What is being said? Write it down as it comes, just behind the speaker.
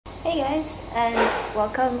Hey guys, and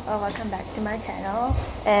welcome back to my channel.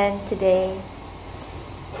 And today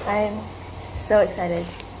I'm so excited.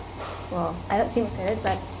 Well, I don't seem excited,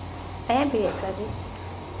 but I am pretty excited.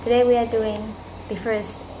 Today we are doing the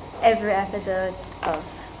first ever episode of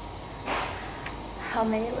How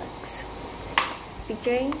Many Looks,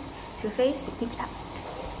 featuring Too Faced Peach Out.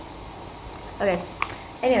 Okay,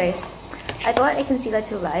 anyways, I bought a concealer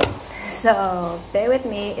too light, so bear with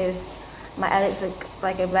me if my eyelids look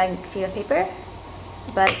like a blank sheet of paper.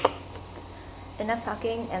 But enough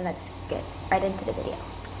talking, and let's get right into the video.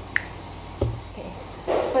 Okay,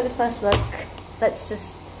 for the first look, let's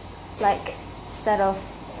just start off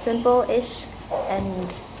simple-ish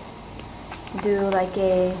and do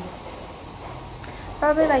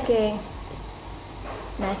probably a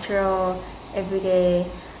natural everyday.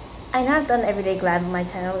 I know I've done everyday glam on my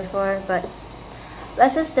channel before, but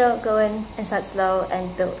let's just go in and start slow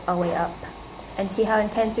and build our way up and see how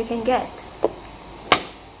intense we can get.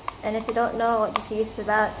 And if you don't know what the series is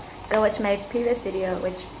about, go watch my previous video,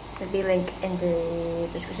 which will be linked in the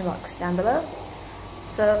description box down below,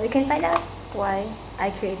 so we can find out why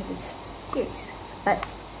I created this series. But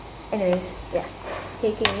anyways, yeah,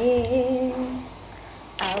 taking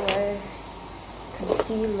our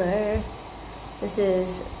concealer. This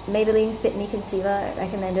is Maybelline Fit Me Concealer,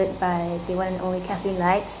 recommended by the one and only Kathleen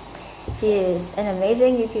Lights. She is an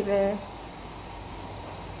amazing YouTuber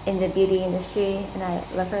in the beauty industry, and I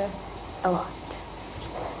love her a lot.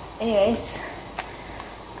 Anyways,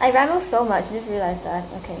 I ramble so much, I just realized that.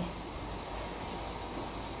 Okay,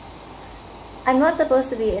 I'm not supposed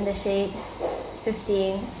to be in the shade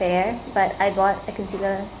 15 Fair, but I bought a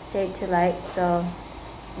concealer shade too light, so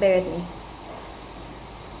bear with me.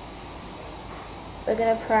 We're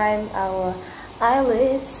gonna prime our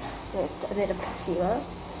eyelids with a bit of concealer.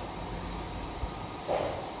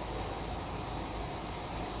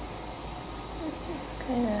 Just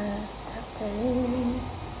gonna tap that in.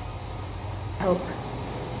 Hope.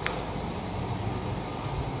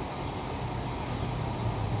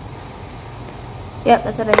 Yep,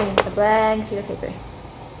 that's what I mean. A blank sheet of paper.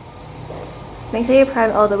 Make sure you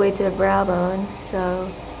prime all the way to the brow bone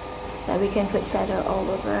so that we can put shadow all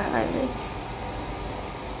over our eyelids.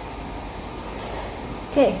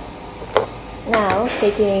 Okay, now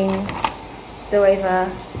taking the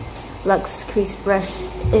Wava Luxe Crease Brush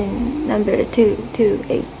in number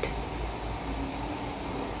 228.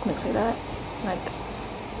 Looks like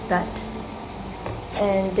that.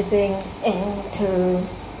 And dipping into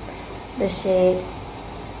the shade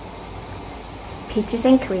Peaches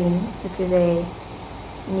and Cream, which is a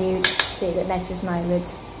nude shade that matches my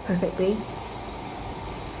lids perfectly.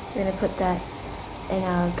 We're gonna put that in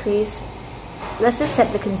our crease. Let's just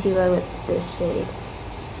set the concealer with this shade.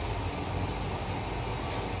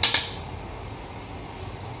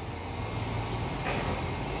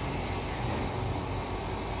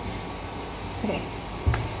 Okay.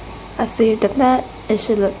 After you've done that, it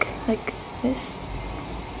should look like this.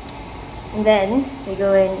 And then we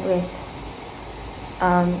go in with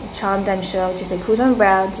Charmed, I'm Sure, which is a cool tone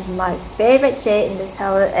brown, which is my favorite shade in this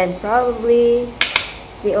palette, and probably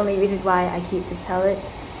the only reason why I keep this palette.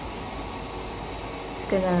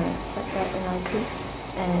 Gonna set that in our crease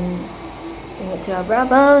and bring it to our brow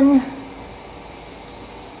bone,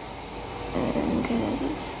 and gonna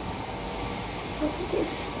just look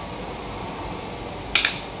this.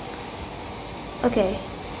 Okay,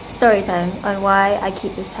 story time on why I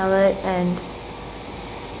keep this palette. And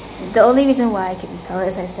the only reason why I keep this palette,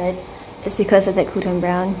 as I said, is because of that cool tone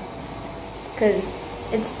brown, because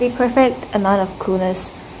it's the perfect amount of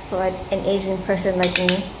coolness for an Asian person like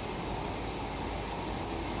me,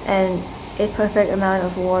 and a perfect amount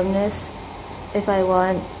of warmness if I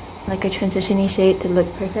want like a transition-y shade to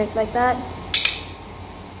look perfect like that.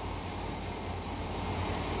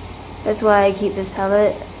 That's why I keep this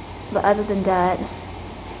palette. But other than that,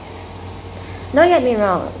 don't get me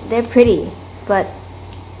wrong, they're pretty, but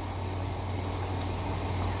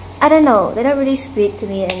I don't know, they don't really speak to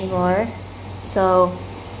me anymore. So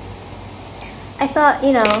I thought,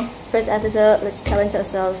 you know, first episode, let's challenge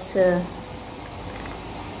ourselves to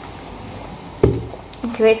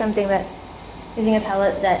create something that, using a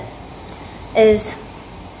palette that is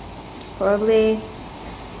probably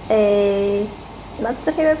not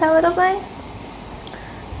the favorite palette of mine.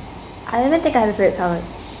 I don't even think I have a favorite palette.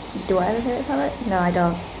 Do I have a favorite palette? No, I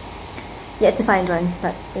don't. Yet to find one,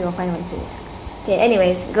 but we will find one soon. Okay,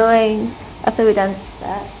 anyways, after we've done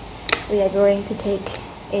that, we are going to take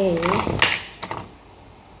a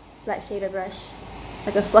flat shader brush,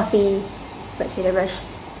 like a fluffy flat shader brush.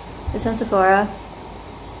 This is from Sephora.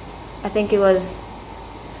 I think it was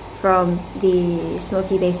from the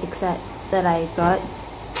Smoky Basic set that I got.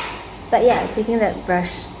 But yeah, taking that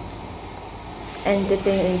brush and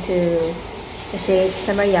dipping into the shade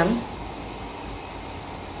Summer Yum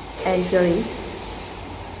and Fury,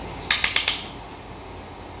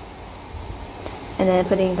 and then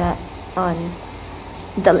putting that on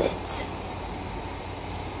the lids.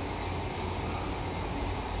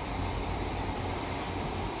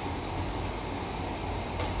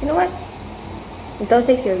 You know what? Don't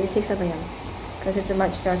take Fury, just take Summer Yum, because it's a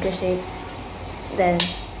much darker shade than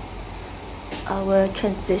our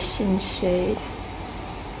transition shade.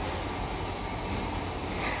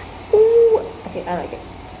 Ooh, okay, I like it.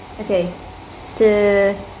 Okay,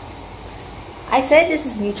 I said this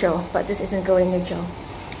was neutral, but this isn't going neutral.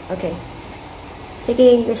 Okay,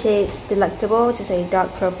 taking the shade Delectable, which is a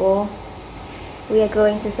dark purple, we are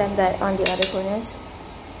going to send that on the other corners,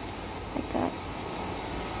 like that,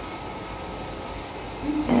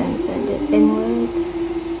 and send it inwards.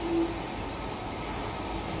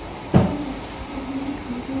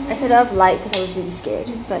 I set it up light because I was really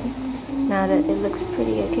scared, but now that it looks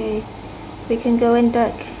pretty okay, we can go in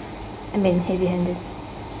dark. I mean heavy-handed.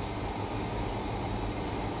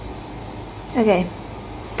 Okay,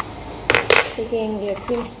 taking your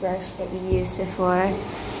crease brush that we used before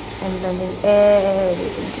and blending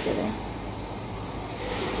everything together.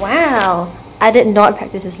 Wow! I did not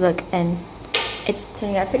practice this look and it's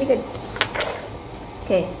turning out pretty good.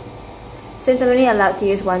 Okay, since I'm only allowed to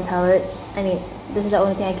use one palette, I mean this is the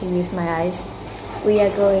only thing I can use for my eyes, we are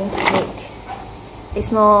going to take a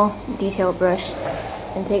small detail brush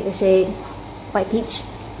and take the shade White Peach,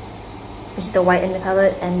 which is the white in the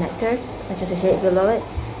palette, and Nectar, which is the shade below it.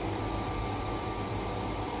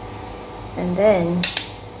 And then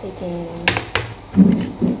taking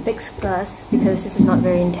Fix Plus, because this is not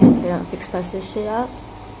very intense, we don't Fix Plus this shit out.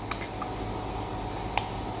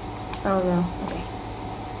 Oh no, okay.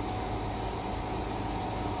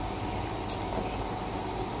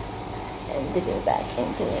 And dip it back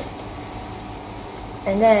into it.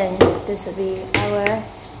 And then this will be our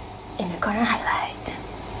inner corner highlight.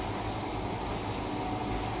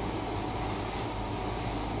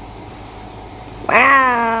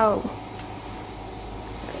 Wow!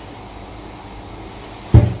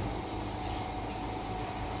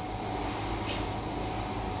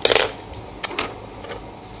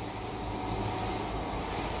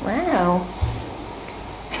 Wow.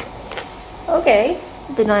 Okay.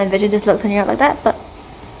 Did not envision this look turning out like that, but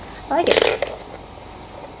I like it.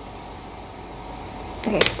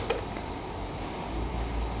 Okay.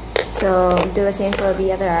 So do the same for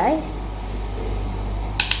the other eye.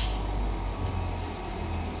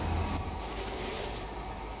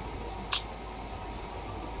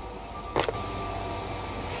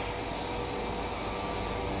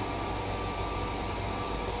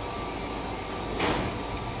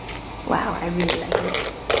 Wow, I really like it.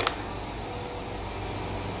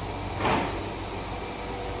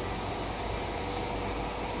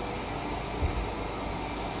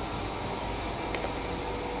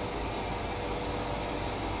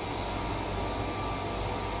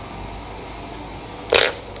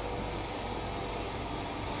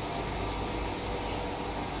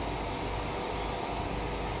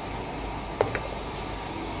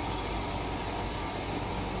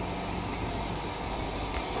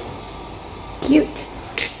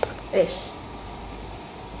 Cute-ish.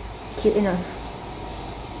 Cute enough,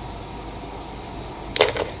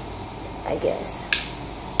 I guess.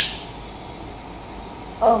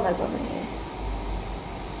 Oh my god, my hair.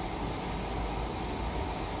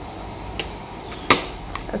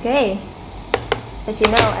 Okay. As you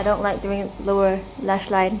know, I don't like doing lower lash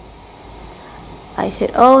line. I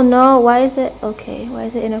should. Oh no, why is it? Okay, why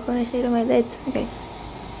is it in a corner shade on my lids? Okay.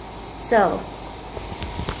 So,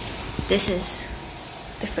 this is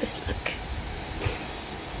the first look.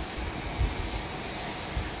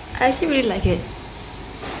 I actually really like it.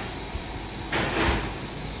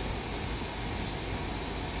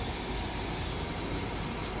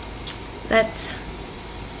 Let's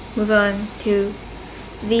move on to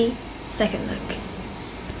the second look.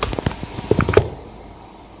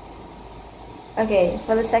 Okay,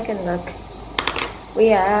 for the second look,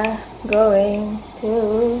 we are going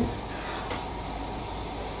to...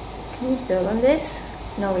 Can we build on this?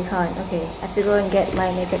 No, we can't. Okay, I have to go and get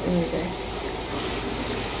my makeup remover.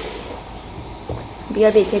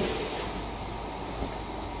 BRB kids.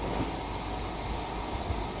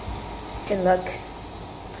 Second look.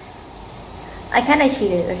 I kinda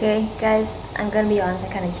cheated, okay guys? I'm gonna be honest,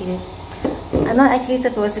 I kinda cheated. I'm not actually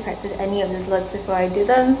supposed to practice any of these looks before I do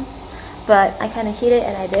them, but I kinda cheated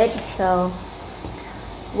and I did, so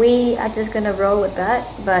we are just gonna roll with that,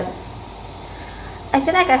 but I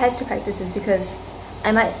feel like I had to practice this because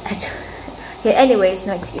I might actually... Okay, anyways,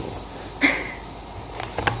 no excuses.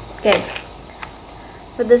 Okay,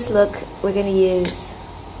 for this look, we're gonna use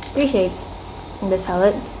 3 shades in this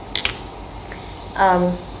palette.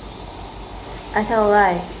 I tell a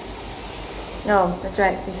lie. No, that's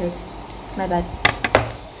right, 3 shades. My bad.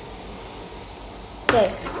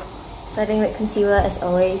 Okay, starting with concealer as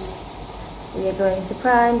always. We are going to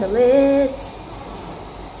prime the lids.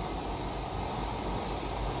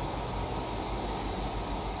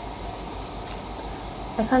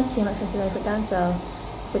 I can't see how much concealer I put down, so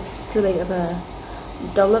it's too big of a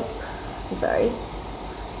dollop. I'm sorry.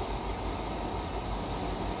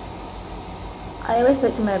 I always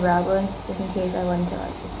put it to my brow bone just in case I want to like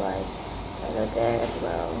apply shadow there as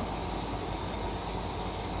well.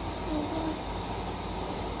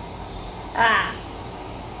 Ah!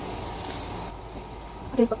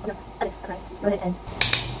 Okay, go ahead and...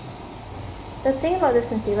 The thing about this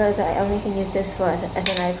concealer is that I only can use this for as an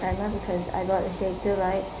eye primer because I bought a shade too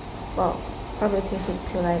light. Well, probably 2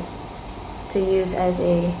 shades too light to use as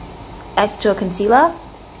a actual concealer.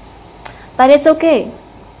 But it's okay.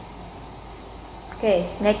 Okay,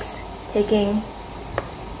 next, taking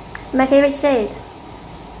my favorite shade.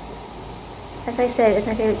 As I said, it's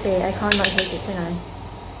my favorite shade. I can't not take it tonight.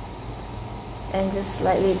 And just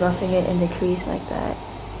slightly buffing it in the crease like that.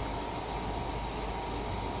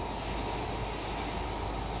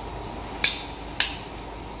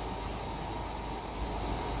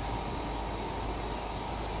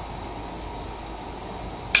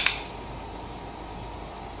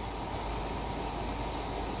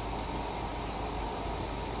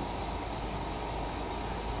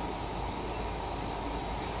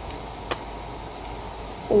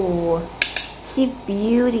 Oh, she's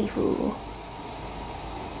beautiful.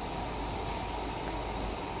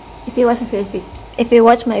 If you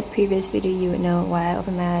watch my previous video, you would know why I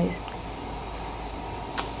opened my eyes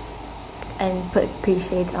and put crease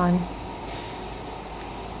shades on.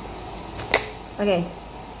 Okay,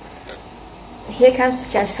 here comes the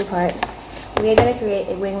stressful part. We are gonna create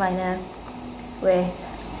a wing liner with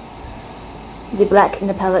the black in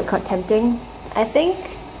the palette called Tempting. I think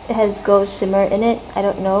it has gold shimmer in it. I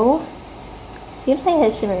don't know. Seems like it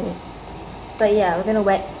has shimmer in it. But yeah, we're gonna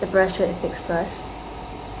wet the brush with Fix Plus.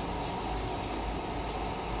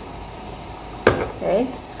 Okay,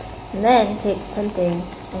 and then take Tempting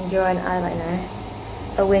and draw an eyeliner,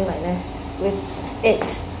 a wing liner with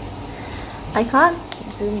it. I can't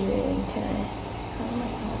zoom you in, can I? Oh my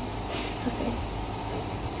god. Okay.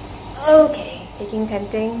 Okay, taking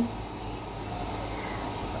Tempting.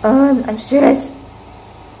 I'm stressed.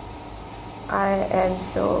 I am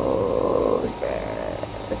so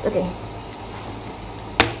stressed. Okay.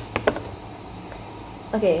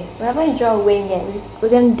 Okay, we're not going to draw a wing yet. We're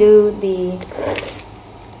going to do the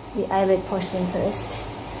eyelid portion first,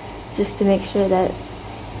 just to make sure that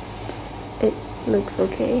it looks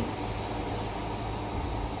okay.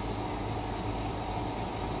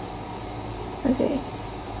 Okay,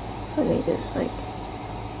 let me just like...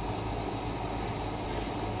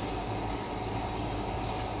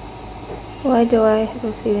 Why do I have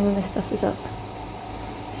a feeling when this stuff is up?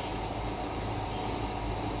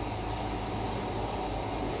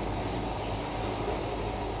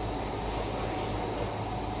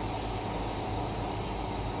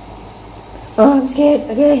 Oh, I'm scared.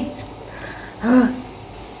 Okay.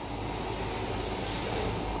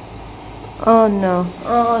 Oh no.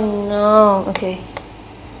 Oh no. Okay.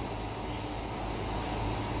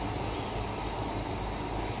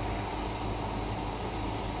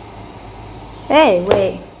 Hey,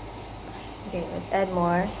 wait. Okay, let's add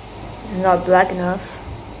more. This is not black enough.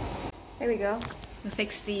 There we go. We'll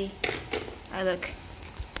fix the eye look.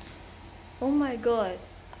 Oh my god.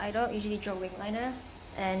 I don't usually draw wing liner,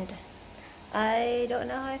 and I don't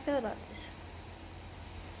know how I feel about this.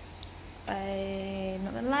 I'm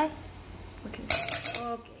not gonna lie. Okay.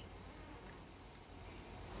 Okay.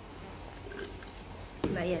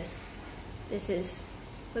 But yes, this is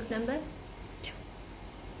look number 2.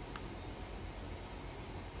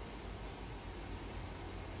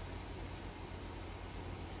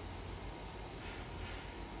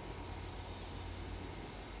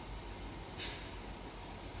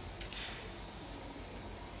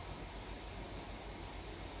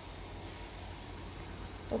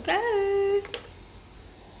 Okay.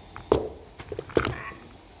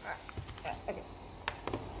 Okay.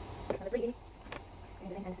 Number 3.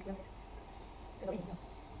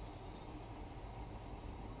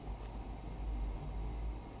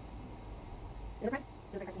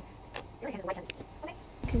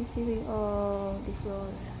 receiving all the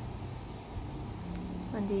flows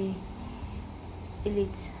on the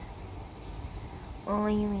elites.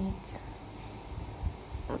 Only elites.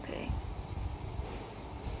 Okay.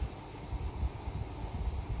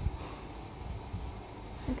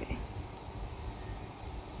 Okay.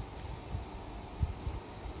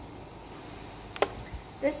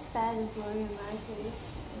 This fan is blowing in my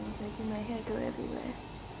face and it's making my hair go everywhere.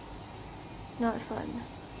 Not fun.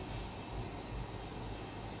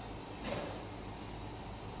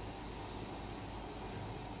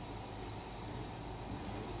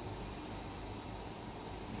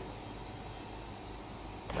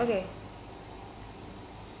 Okay.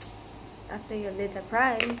 After your lids are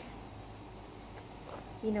primed,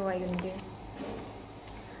 you know what you're gonna do.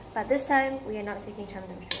 But this time, we are not taking Cham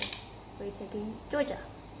Dam Shore. We're taking Georgia,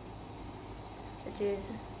 which is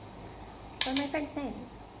my friend's name,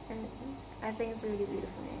 and I think it's a really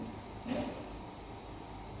beautiful name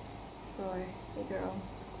for a girl,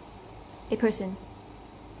 a person.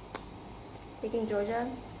 Taking Georgia,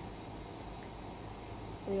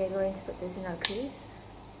 we are going to put this in our crease.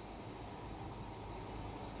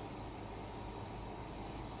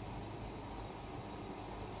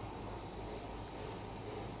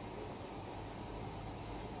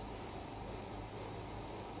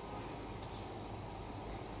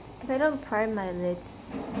 If I don't prime my lids,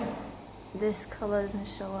 this color doesn't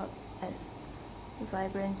show up as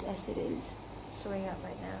vibrant as it is showing up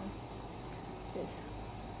right now. Which is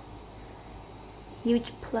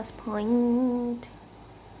huge plus point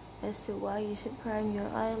as to why you should prime your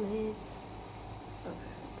eyelids.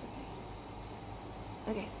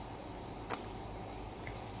 Okay.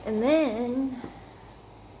 And then,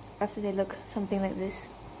 after they look something like this,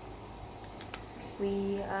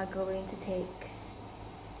 we are going to take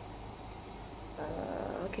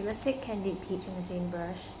okay, let's take Candied Peach on the same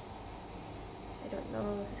brush. I don't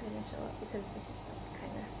know if it's gonna show up because this is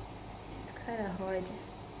like kind of hard.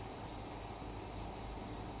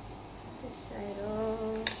 The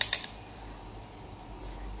shadow,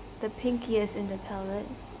 the pinkiest in the palette,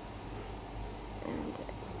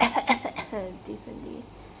 and deepen the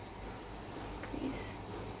crease.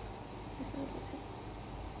 Just a little bit.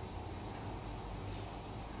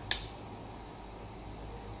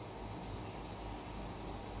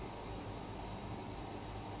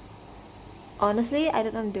 Honestly, I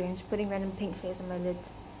don't know what I'm doing. Just putting random pink shades on my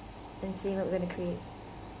lids and seeing what we're gonna create.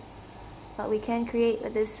 But we can create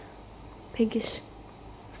with this pinkish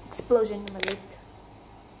explosion on my lids.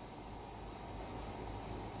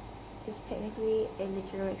 It's technically a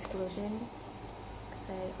literal explosion because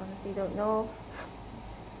I honestly don't know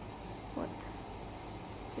what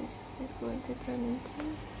this is going to turn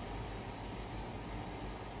into.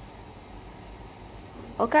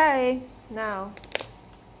 Okay, now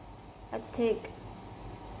let's take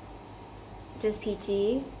just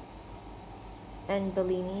Peachy and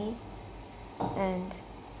Bellini, and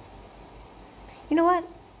you know what?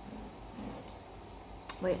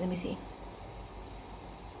 Wait, let me see.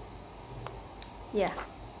 Yeah,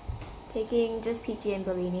 taking just Peachy and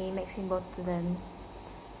Bellini, mixing both of them,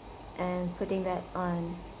 and putting that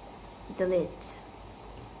on the lids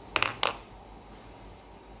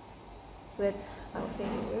with our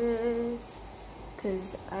fingers,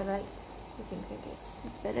 because I like using fingers.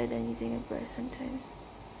 It's better than using a brush sometimes,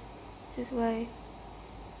 which is why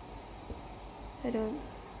I don't.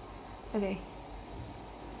 Okay.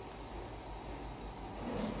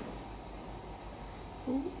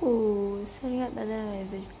 Ooh, it's turning out better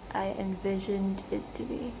than I envisioned it to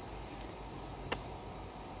be.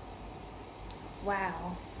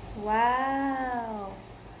 Wow. Wow.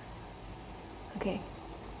 Okay.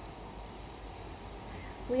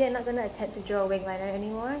 We are not going to attempt to draw a wing liner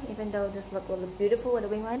anymore, even though this look will look beautiful with a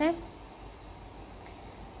wing liner.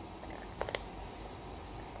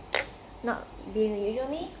 Not being the usual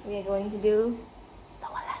me, we are going to do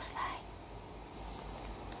lower lash line.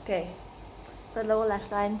 Okay, for lower lash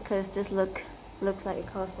line, because this look looks like it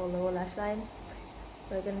calls for lower lash line,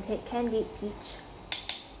 we're going to take Candied Peach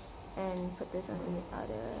and put this on the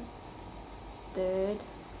other third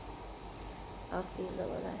of the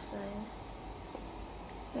lower lash line.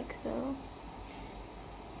 Like so,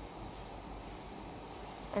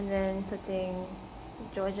 and then putting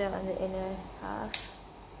Georgia on the inner half,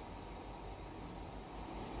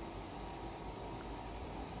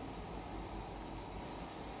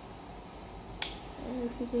 and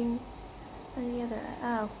repeating on the other.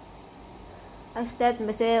 Ow! I stabbed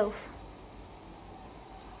myself.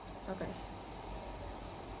 Okay.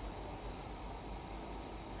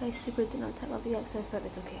 I super did not tap off the excess, but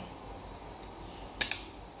it's okay.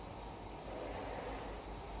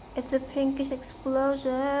 It's a pinkish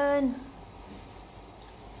explosion.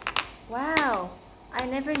 Wow, I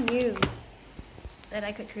never knew that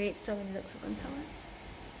I could create so many looks with one palette.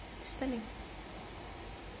 Stunning.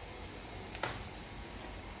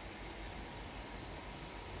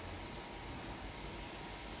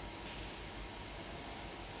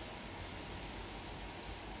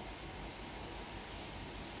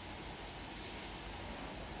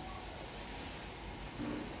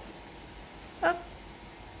 Oh.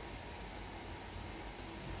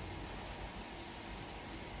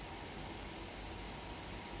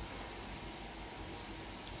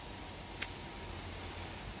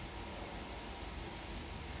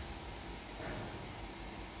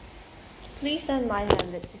 Please don't mind my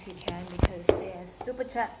lips if you can, because they are super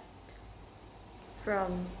chapped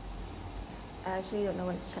from, I actually don't know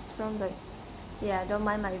what it's chapped from, but yeah, don't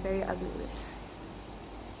mind my very ugly lips.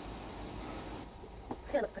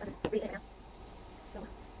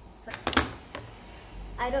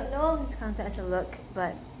 I don't know if this counts as a look,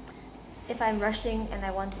 but if I'm rushing and I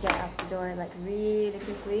want to get out the door like really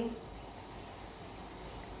quickly,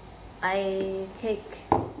 I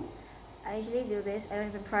usually do this. I don't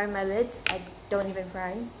even prime my lids. I don't even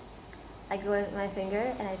prime. I go in with my finger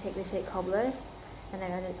and I take the shade cobbler and I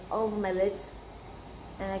run it all over my lids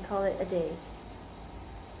and I call it a day.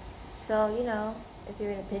 So, you know, if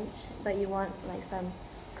you're in a pinch but you want like some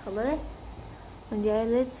color on the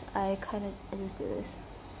eyelids, I just do this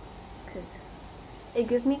because it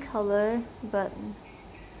gives me color, but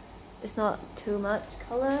it's not too much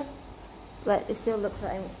color, but it still looks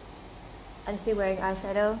like I'm still wearing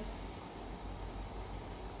eyeshadow.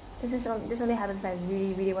 This only happens if I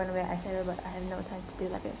really want to wear eyeshadow, but I have no time to do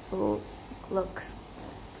like a full looks.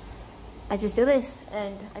 I just do this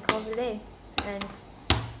and I call it a day. And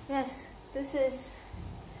yes, this is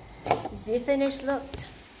the finished look.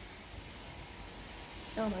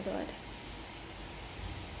 Oh my god.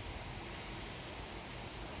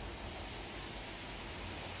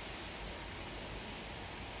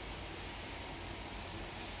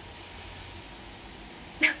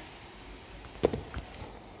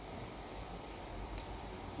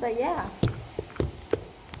 But yeah,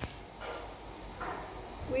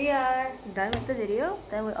 we are done with the video,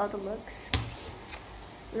 done with all the looks.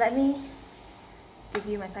 Let me give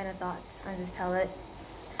you my final thoughts on this palette.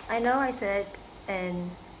 I know I said in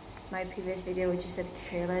my previous video, which is the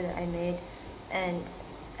trailer that I made, and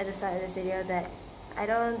at the start of this video, that I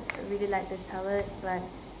don't really like this palette, but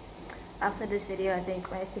after this video I think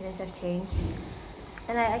my opinions have changed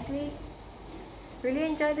and I actually really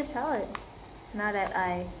enjoy this palette now that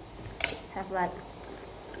I have like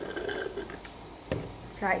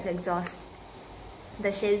tried to exhaust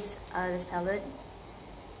the shades out of this palette.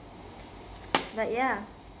 But yeah,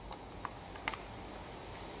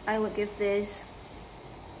 I would give this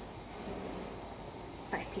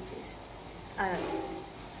 5 peaches out of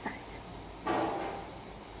 5.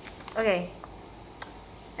 Okay,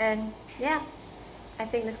 and yeah, I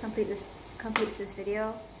think this completes this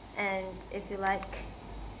video. And if you like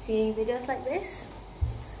seeing videos like this,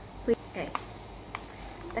 please, okay,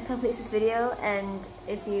 that completes this video. And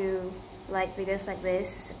if you like videos like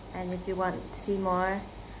this, and if you want to see more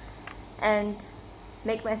and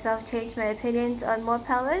make myself change my opinions on more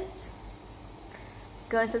palettes,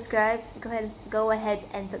 go and subscribe. Go ahead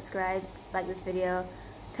and subscribe, like this video,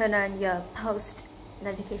 turn on your post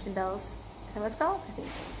notification bells. Is that what it's called? I think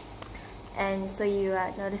so. And so you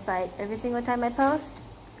are notified every single time I post.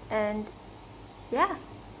 And yeah,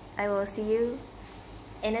 I will see you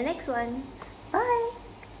in the next one. Bye!